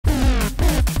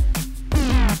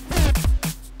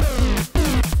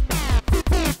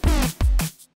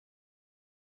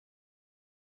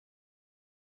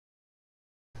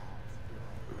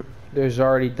There's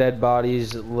already dead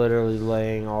bodies literally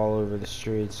laying all over the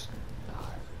streets.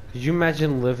 Could you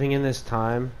imagine living in this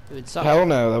time? It would suck. Hell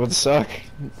no, that would suck. It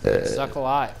would suck a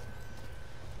lot.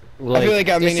 I feel like,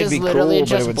 I mean, it'd be cool, but it would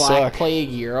suck. This is literally just Black Plague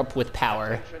Europe with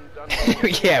power.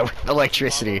 Yeah, with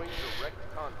electricity.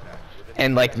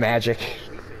 And, like, magic.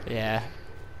 Yeah.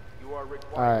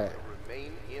 Alright.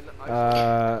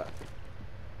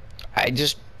 I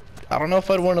don't know if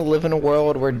I'd want to live in a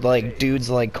world where, like, dudes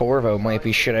like Corvo might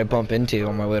be shit I bump into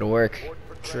on my way to work.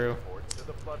 True.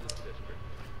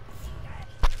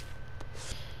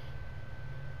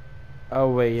 Oh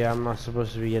wait, yeah, I'm not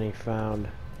supposed to be getting found.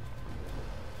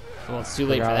 Well, it's too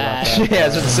late for Forgot that. about Yeah, I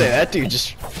was about to say, that dude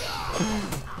just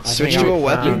switched to a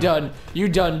weapon. You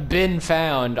done been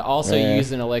found. Also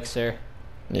use an elixir.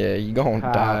 Yeah, you gonna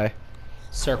die.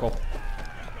 Circle.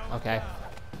 Okay.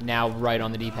 Now right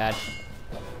on the D-pad.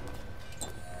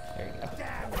 There you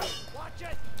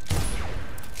go.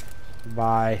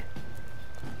 Bye.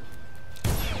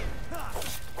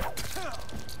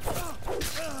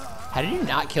 How did you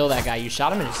not kill that guy? You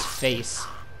shot him in his face.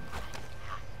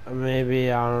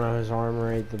 Maybe, I don't know, his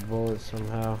armor ate the bullet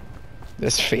somehow.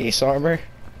 This face armor?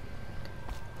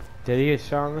 Did he get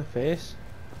shot in the face?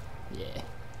 Yeah.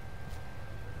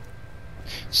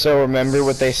 So remember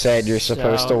what they said, you're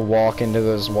supposed to walk into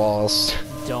those walls.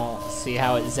 Don't see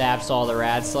how it zaps all the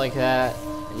rats like that?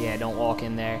 Yeah, don't walk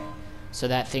in there. So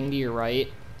that thing to your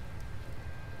right,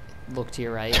 look to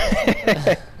your right.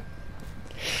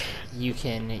 You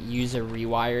can use a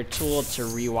rewire tool to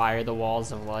rewire the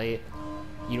walls of light.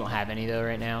 You don't have any though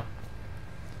right now.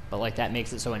 But like that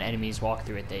makes it so when enemies walk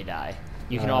through it, they die.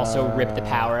 You can also rip the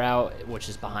power out, which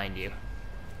is behind you.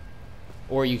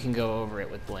 Or you can go over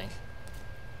it with Blink.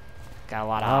 Got a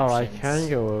lot of options. I can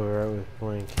go over it with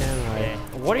Blink, can I? Yeah.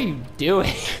 What are you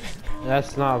doing?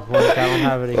 That's not Blink, I don't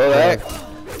have it equipped.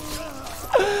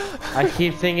 I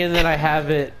keep thinking that I have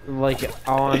it like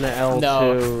on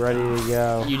L2, ready to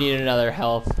go. You need another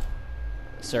health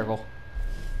circle.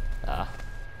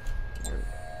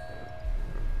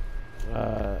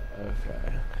 Okay.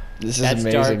 This is That's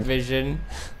amazing. dark vision.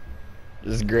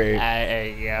 This is great. There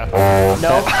you go.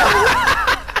 Nope.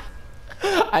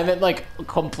 I meant like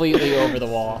completely over the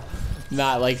wall,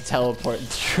 not like teleporting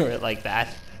through it like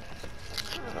that.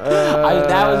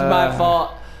 That was my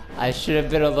fault. I should have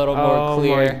been a little more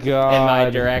clear in my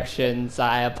directions.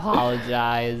 I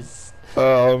apologize.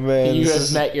 Oh man. You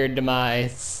have met your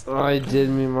demise. I did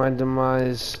meet my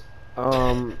demise.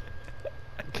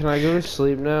 Can I go to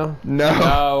sleep now?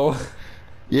 No.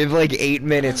 You have like 8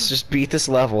 minutes. Just beat this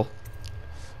level.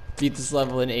 Beat this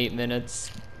level in 8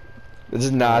 minutes. This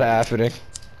is not happening.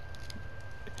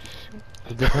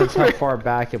 It depends how far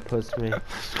back it puts me.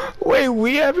 Wait,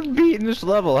 we haven't beaten this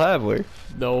level, have we?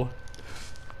 No.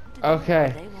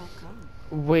 Okay.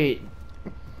 Wait.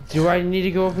 Do I need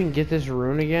to go up and get this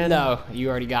rune again? No, you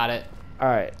already got it.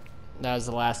 Alright. That was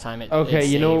the last time it Okay,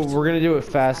 you know, saved. we're gonna do it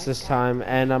fast this time,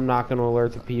 and I'm not gonna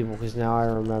alert the people, because now I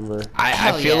remember.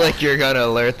 I feel like you're gonna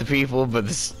alert the people, but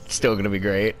it's still gonna be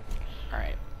great.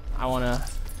 Alright. I wanna...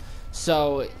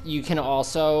 So, you can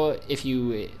also, if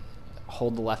you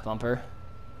hold the left bumper,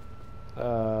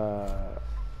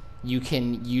 you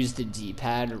can use the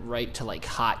D-pad right to like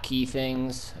hotkey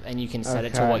things, and you can set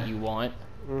it to what you want.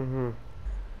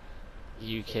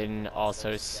 You can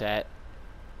also set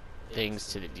things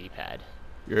to the D-pad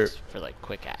for like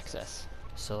quick access.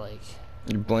 So like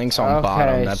your blink's on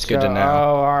bottom. That's good to know.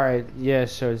 Oh, all right. Yeah,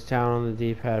 so it's down on the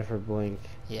D-pad for blink.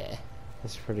 Yeah.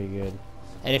 That's pretty good.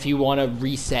 And if you want to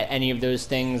reset any of those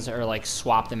things or like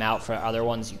swap them out for other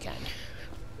ones, you can.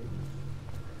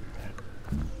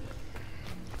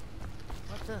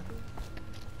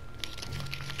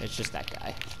 It's just that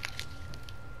guy.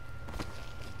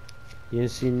 You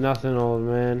didn't see nothing, old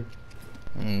man.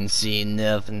 See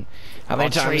nothing. How I'll many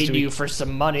times trade you for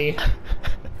some money.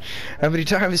 How many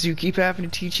times do you keep having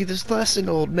to teach you this lesson,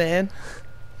 old man?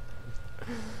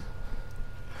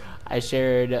 I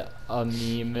shared a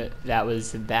meme that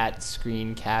was that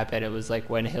screen cap, and it was like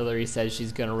when Hillary says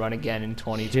she's gonna run again in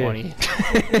 2020.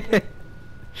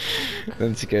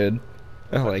 That's good.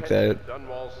 I like that.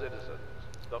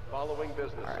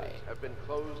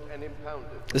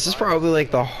 This is probably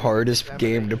like the hardest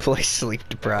game to play sleep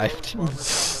deprived.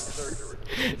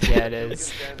 Yeah, it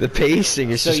is. The pacing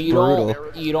is just brutal.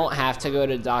 You don't have to go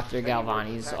to Dr.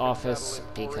 Galvani's office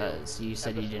because you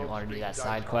said you didn't want to do that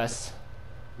side quest,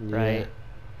 right?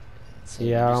 So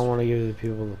yeah, I don't want to give the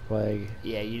people the plague.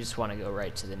 Yeah, you just want to go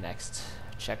right to the next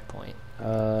checkpoint.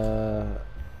 I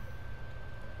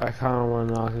kind of want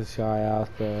to knock this guy out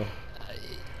though.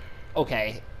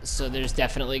 Okay, So there's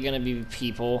definitely gonna be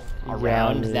people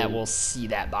around that will see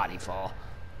that body fall.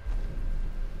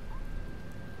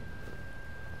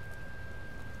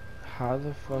 How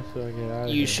the fuck do I get out of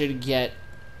here? You should get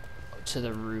to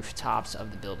the rooftops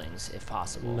of the buildings if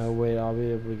possible. No, wait, I'll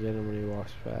be able to get him when he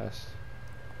walks past.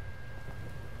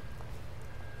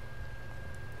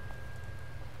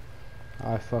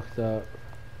 I fucked up.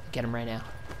 Get him right now.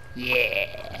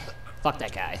 Yeah. Fuck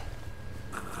that guy.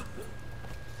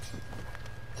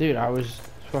 Dude, I was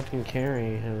fucking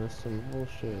carrying him. That's some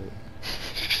bullshit.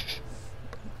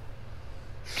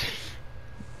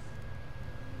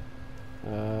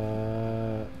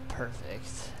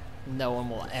 Perfect. No one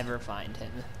will ever find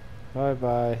him.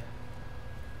 Bye-bye.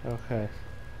 Okay.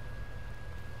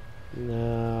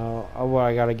 No. Oh, well,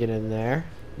 I gotta get in there?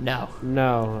 No.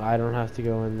 No, I don't have to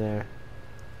go in there.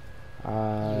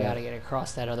 You gotta get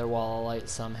across that other wall of light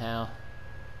somehow.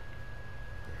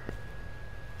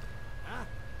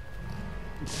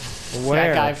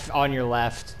 Where? That guy on your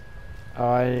left. Oh,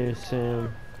 I didn't see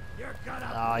him.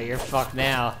 Oh, you're fucked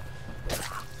now.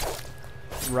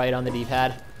 Right on the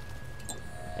D-pad.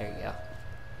 There you go.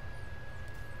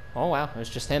 Oh wow, it was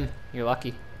just him. You're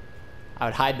lucky. I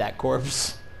would hide that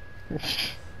corpse.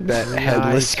 That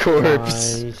headless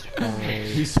corpse. He's fine.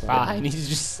 He's fine. He's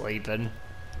just sleeping.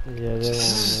 Yeah, they won't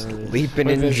Sleeping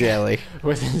in jelly.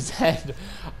 With his head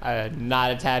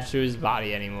not attached to his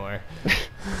body anymore.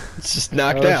 It's just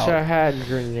knocked I wish out. I had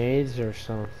grenades or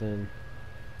something.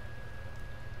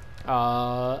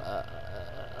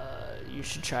 You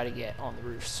should try to get on the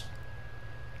roofs.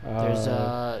 There's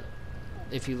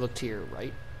if you look to your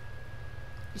right,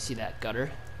 you see that gutter?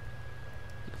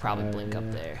 You could probably blink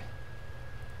up there.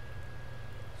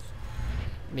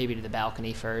 Maybe to the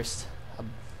balcony first,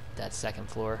 that second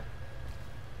floor.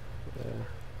 Yeah.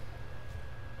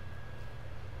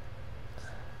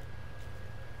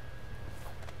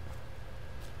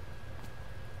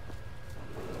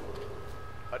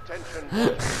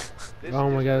 Attention. Oh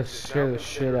my god, scare the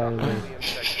shit out of me.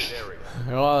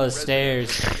 Oh, the stairs.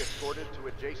 Escorted to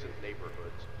adjacent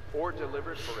neighborhoods or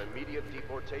delivered for immediate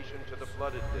deportation to the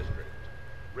flooded district.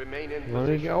 Remain in Let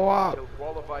me position go up. until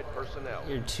qualified personnel.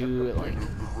 You're too like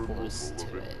close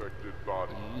to it.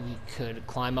 You could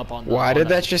climb up on the. Why did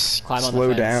that just climb on the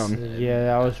slow fence. down? Yeah,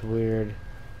 that was weird.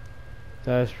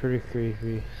 That was pretty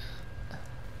creepy.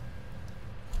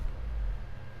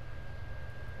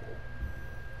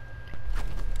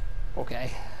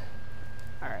 Okay.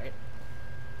 Alright.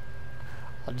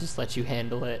 I'll just let you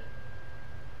handle it.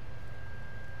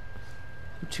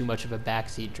 I'm too much of a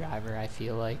backseat driver, I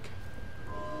feel like.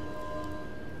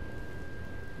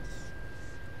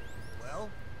 Well,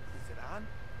 is it on?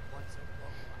 What's it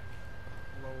look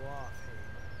like? Blow off,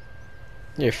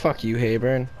 hey. Yeah, fuck you,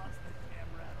 Hayburn.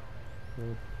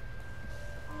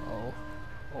 Oh.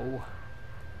 Oh.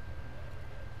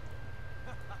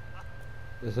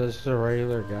 Is this just a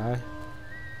regular guy?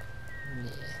 Yeah.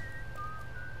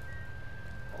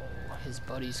 Oh, his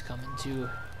buddy's coming too.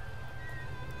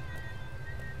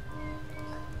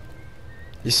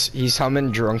 He's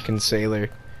humming Drunken Sailor.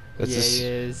 That's Yeah, his, he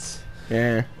is.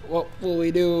 yeah. What will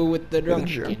we do with the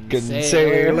drunken sailor?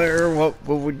 Sailor. What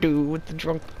will we do with the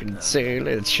drunken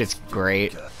sailor? That shit's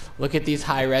great. Look at these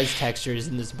high-res textures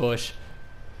in this bush.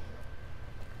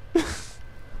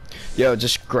 Yo,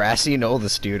 just grassy know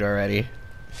this dude already.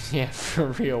 Yeah, for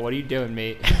real. What are you doing,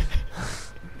 mate?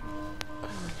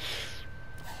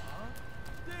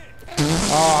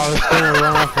 Oh, I was gonna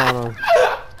run off on him.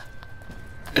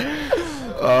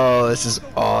 Oh, this is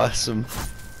awesome.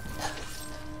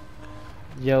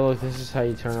 Yo, look, this is how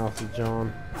you turn off the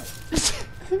John.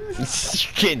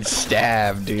 You're getting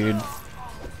stabbed, dude.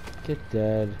 Get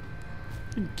dead.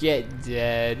 Get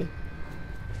dead.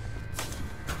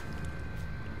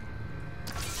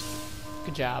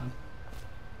 Good job.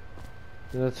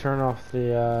 Let's turn off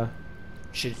the,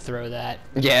 Should throw that.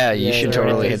 Yeah, you Yeah, should they're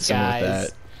totally all hit these someone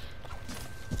guys.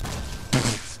 with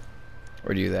that.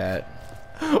 Or do that.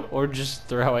 Or just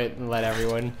throw it and let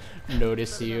everyone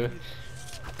notice you.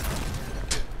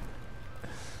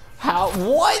 How?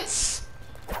 What?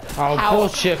 oh,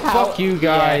 bullshit, fuck you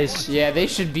guys. Yeah, they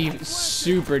should be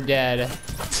super dead.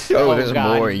 Oh, there's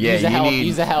God. more. Yeah, Use a health,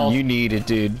 use a health. You need it,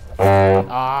 dude.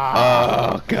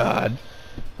 Ah. Oh, God.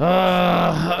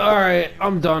 Alright,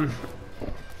 I'm done.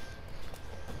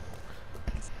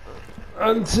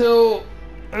 Until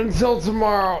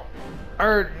tomorrow,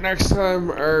 or next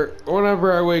time, or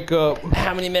whenever I wake up.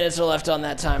 How many minutes are left on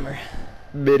that timer?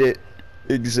 Minute.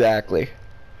 Exactly.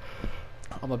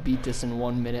 I'm gonna beat this in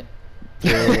 1 minute.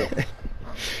 You're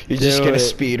just Do gonna it.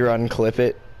 speed run clip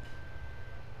it.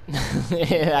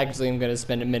 Actually, I'm gonna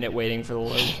spend a minute waiting for the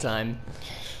load time.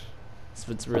 That's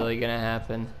what's really gonna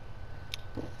happen.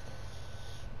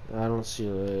 I don't see a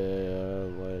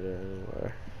lighter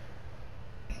anywhere.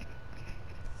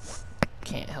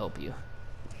 Can't help you.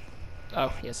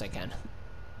 Oh, yes I can.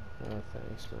 Oh,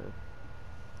 thanks,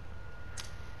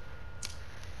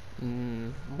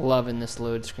 man. Loving this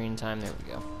load screen time. There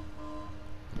we go.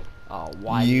 Oh,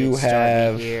 why You did it start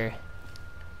have me here?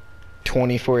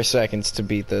 24 seconds to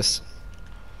beat this.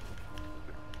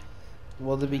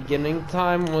 Well, the beginning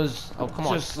time was come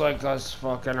on. just like us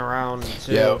fucking around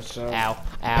too. Yo. So. Ow, ow.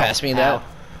 Pass me ow.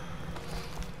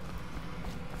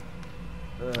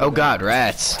 that. Oh god,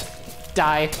 rats.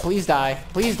 Die. Please die.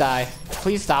 Please die.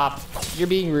 Please stop. You're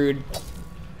being rude.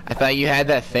 I thought you had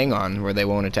that thing on where they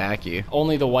won't attack you.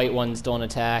 Only the white ones don't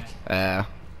attack. Oh.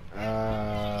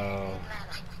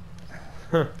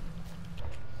 I'm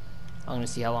gonna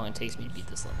see how long it takes me to beat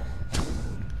this level.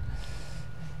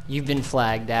 You've been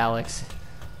flagged, Alex.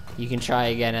 You can try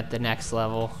again at the next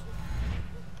level.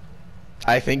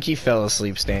 I think he fell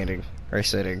asleep standing or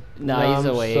sitting. No, he's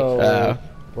I'm awake. So, Okay.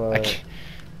 but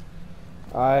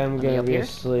I am Let me gonna up be here?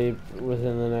 asleep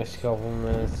within the next couple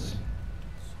minutes.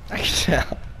 I can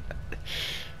tell.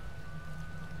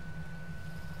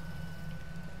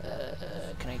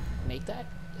 Can I make that?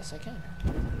 Yes, I can.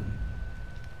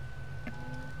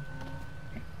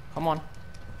 Come on.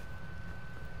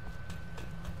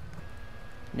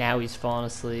 Now he's falling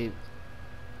asleep.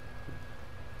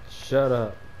 Shut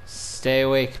up. Stay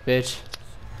awake, bitch.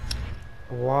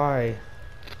 Why?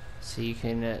 So you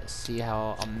can see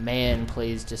how a man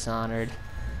plays Dishonored.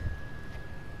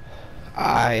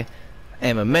 I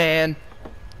am a man.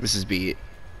 This is beat.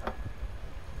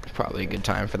 Probably a good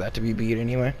time for that to be beat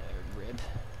anyway. Rip.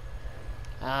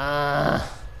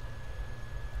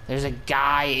 There's a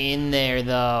guy in there,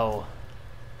 though.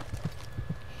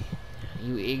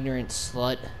 You ignorant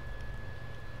slut.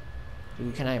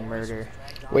 Who can I murder?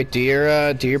 Wait, do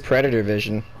your predator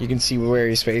vision. You can see where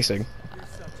he's facing.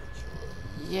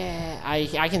 Yeah,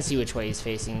 I can see which way he's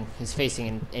facing. He's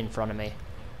facing in front of me.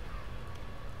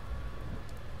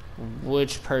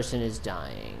 Which person is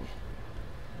dying?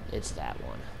 It's that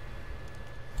one.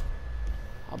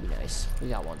 I'll be nice. We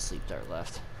got one sleep dart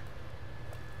left.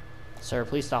 Sir,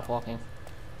 please stop walking.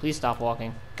 Please stop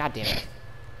walking. God damn it.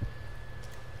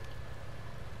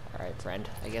 Alright, friend.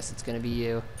 I guess it's gonna be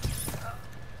you.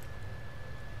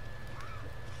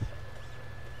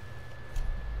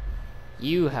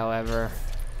 You, however,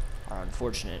 are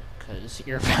unfortunate, because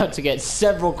you're about to get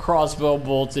several crossbow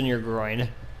bolts in your groin.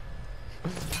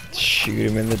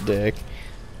 Shoot him in the dick.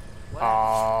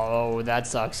 Oh, that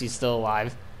sucks. He's still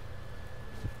alive.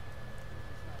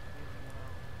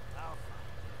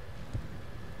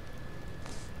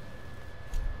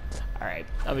 Alright,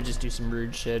 I would just do some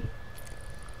rude shit.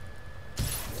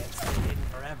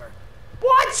 Forever.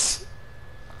 What?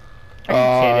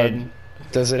 Are you kidding?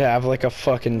 Does it have like a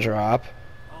fucking drop?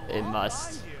 It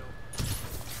must.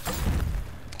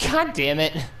 God damn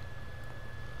it.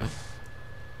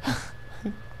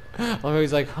 I'm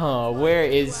always like, huh, where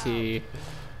is he?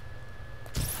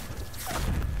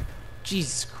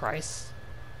 Jesus Christ.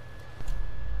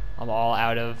 I'm all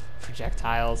out of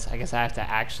projectiles. I guess I have to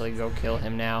actually go kill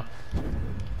him now.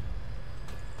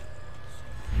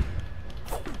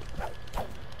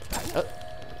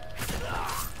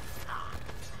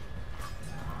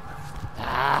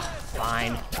 Ah,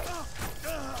 fine.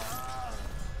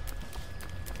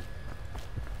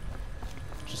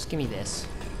 Just give me this.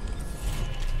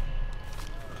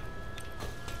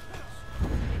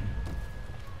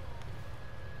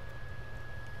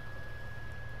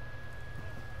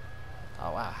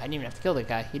 Oh wow, I didn't even have to kill that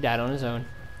guy. He died on his own.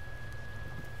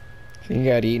 He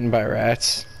got eaten by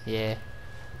rats. Yeah.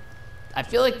 I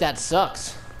feel like that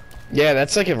sucks. Yeah,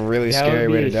 that's like a really scary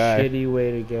way to die. That would be a shitty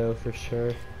way to go for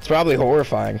sure. It's probably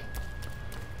horrifying.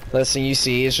 Last thing you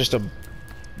see is just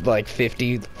like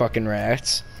 50 fucking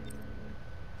rats.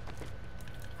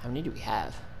 How many do we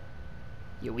have?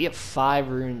 Yeah, we have 5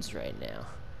 runes right now.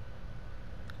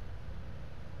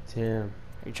 Damn.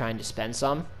 Are you trying to spend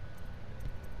some?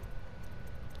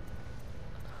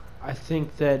 I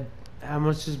think that. How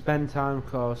much does Ben time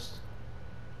cost?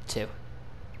 2.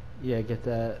 Yeah, get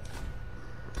that.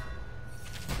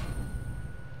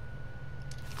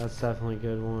 That's definitely a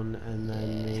good one. And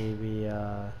then Yeah. maybe,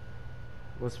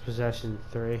 what's possession?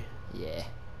 3? Yeah.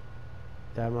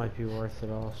 That might be worth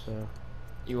it also.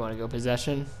 You want to go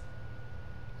possession?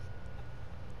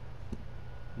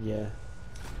 Yeah.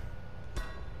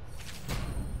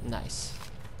 Nice.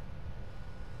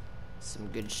 Some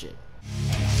good shit.